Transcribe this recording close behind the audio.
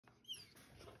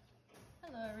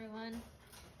Hello everyone.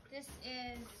 This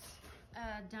is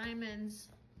Diamond's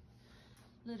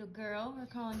little girl. We're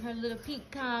calling her Little Pink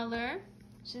Collar.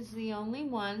 She's the only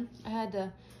one. I had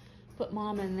to put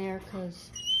Mom in there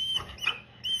because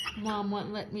Mom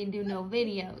wouldn't let me do no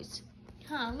videos.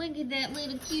 Huh, look at that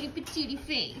little cutie patootie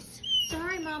face.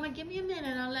 Sorry Mama, give me a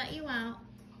minute, I'll let you out.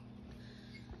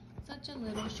 Such a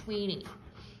little sweetie.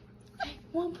 Hey,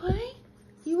 wanna play?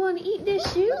 You wanna eat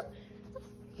this shoe? You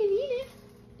can eat it.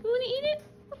 You wanna eat it?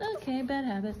 Okay, bad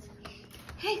habits.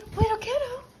 Hey, little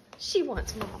kiddo. She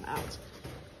wants Mom out.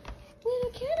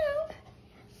 Little kiddo.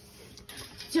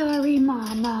 Sorry,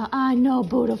 Mama. I know,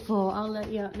 beautiful. I'll let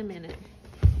you out in a minute.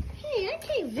 Hey, I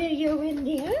can't video in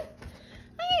there.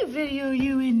 I can't video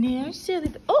you in there,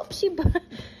 silly. Oh,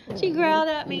 she growled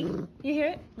at me. You hear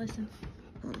it? Listen.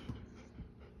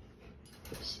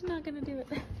 She's not gonna do it.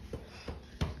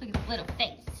 Look at the little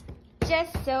face.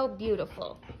 Just so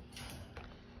beautiful.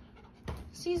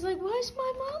 She's like, why's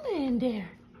my mama in there?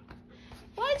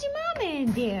 Why's your mama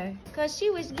in there? Because she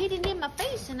was getting in my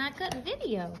face and I couldn't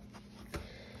video.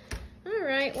 All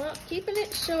right, well, keeping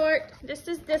it short. This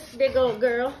is this big old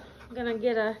girl. I'm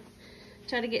gonna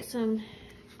try to get some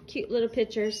cute little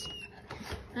pictures.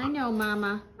 I know,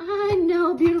 Mama. I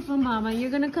know, beautiful Mama.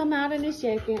 You're gonna come out in a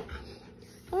second.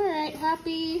 All right,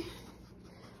 happy.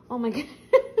 Oh my God.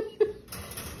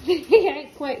 I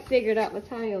ain't quite figured out the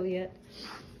tile yet.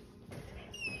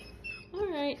 All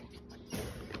right.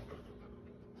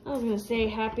 I was gonna say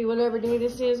happy whatever day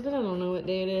this is, but I don't know what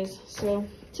day it is. So,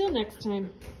 till next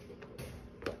time.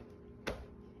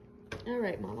 All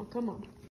right, Mama, come on.